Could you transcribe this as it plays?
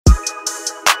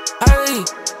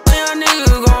reality. When y'all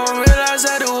niggas gon' realize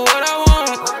I do what I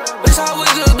want. Bitch, I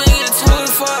wake up and get to it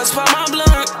before I spot my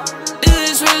blunt.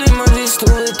 This really my bitch do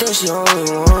it, think she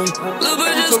only one. Lil'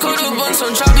 bitch just caught a bunch,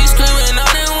 some choppy screaming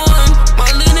out in one. My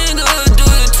little nigga do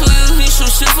it to you, he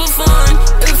shoot shit for fun.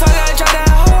 If I got shot that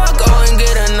hoe, I go and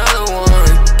get another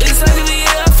one. It's like every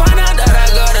year I find out that I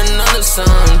got another son.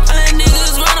 I let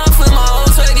niggas run off with my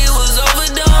old swag, it was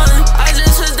overdone. I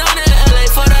just was down in LA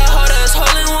for that hoe that's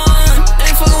holding one.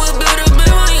 Ain't fucking with builder, but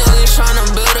my youngins tryna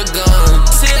build a gun.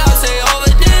 See, I'll say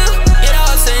over there, yeah,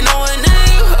 I'll say no one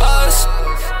near us.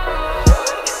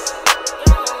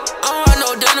 I don't want no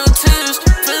dental tips,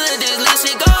 feeling this list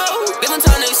it go. Give them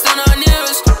time, they still not near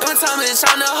us. Give them time, it's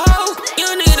time to hoe. You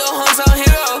need a hometown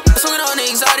hero, swinging on the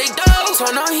exotic dogs. So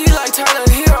now he like Tyler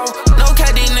Hero. No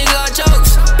cat, these niggas got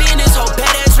jokes. Being this whole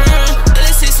badass room,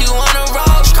 LS6 you wanna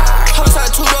roll. Host out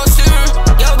two-door steering.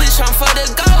 Yo, bitch, I'm for the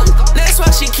goat. That's why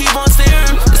she keep on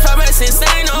steering. This progress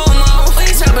insane no more. We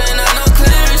ain't trapping out no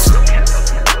clearance.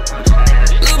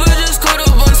 Lil' bitch just caught a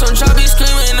bunch, some choppy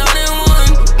screaming out in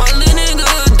one. My little nigga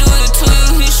do it to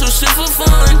you, he shoot shit for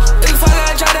fun. If I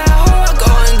got shot that hoe, I go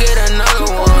and get another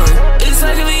one. It's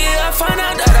like every year I find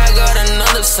out that I got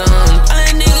another son.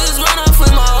 I let niggas run off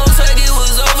with my old swag, it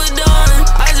was overdone.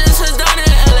 I just was down in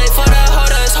LA for that hoe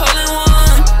that's holding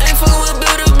one. Ain't fucking with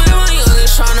builder, but my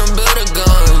youngins tryna build a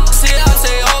gun. See, I'll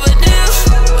say over there.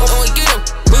 When we get him,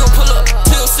 we gon' pull up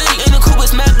to your city. In the coupe,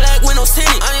 it's matte black, windows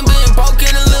tinted. I ain't been broke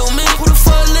in a little minute. Who the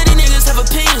fuck let these niggas have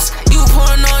opinions? You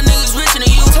pouring on niggas richer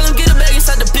than you. Tell them get a bag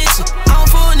inside the bitchin'. I don't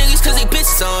fool with niggas cause they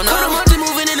bitches on us. Cut them up, they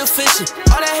moving inefficient.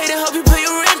 All that hate to help you pay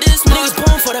your rent this month. Niggas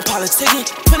born for that politicking.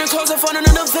 Finna close up on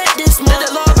another vet this